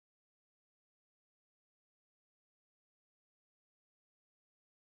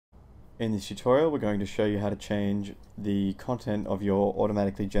In this tutorial, we're going to show you how to change the content of your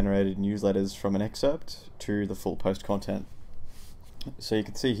automatically generated newsletters from an excerpt to the full post content. So you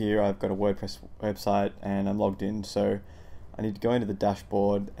can see here I've got a WordPress website and I'm logged in, so I need to go into the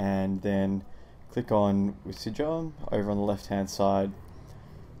dashboard and then click on Wisija over on the left hand side.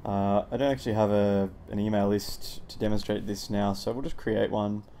 I don't actually have an email list to demonstrate this now, so we'll just create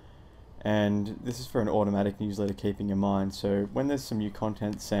one. And this is for an automatic newsletter keeping in mind. So when there's some new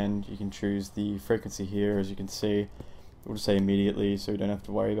content send, you can choose the frequency here. As you can see, we'll just say immediately, so we don't have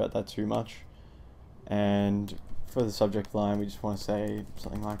to worry about that too much. And for the subject line, we just want to say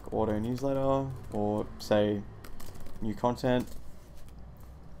something like auto newsletter, or say new content.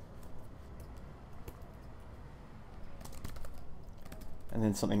 And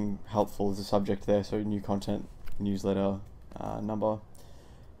then something helpful as a subject there, so new content, newsletter, number.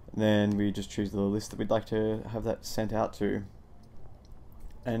 Then we just choose the list that we'd like to have that sent out to.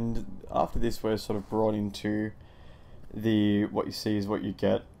 And after this, we're sort of brought into the what you see is what you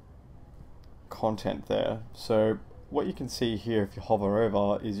get content there. So what you can see here if you hover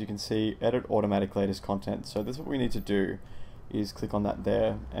over is you can see edit automatic latest content. So this is what we need to do, is click on that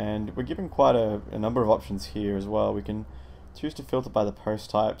there, and we're given quite a number of options here as well. We can choose to filter by the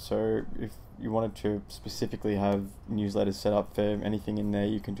post type, so if you wanted to specifically have newsletters set up for anything in there,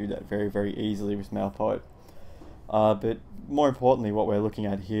 you can do that very, very easily with MailPoet. But more importantly, what we're looking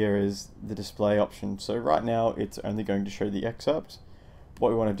at here is the display option. So right now it's only going to show the excerpt. What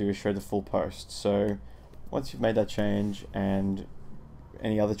we want to do is show the full post. So once you've made that change and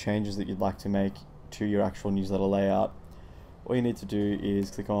any other changes that you'd like to make to your actual newsletter layout, all you need to do is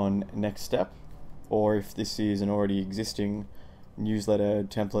click on next step, or if this is an already existing newsletter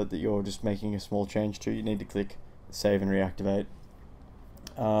template that you're just making a small change to, you need to click save and reactivate.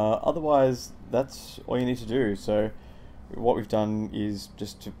 Otherwise, that's all you need to do. So what we've done is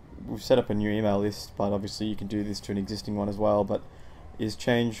we've set up a new email list, but obviously you can do this to an existing one as well, but is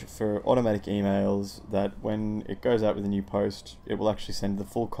change for automatic emails that when it goes out with a new post, it will actually send the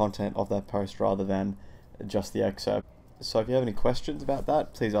full content of that post rather than just the excerpt. So if you have any questions about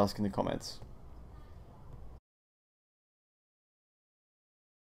that, please ask in the comments.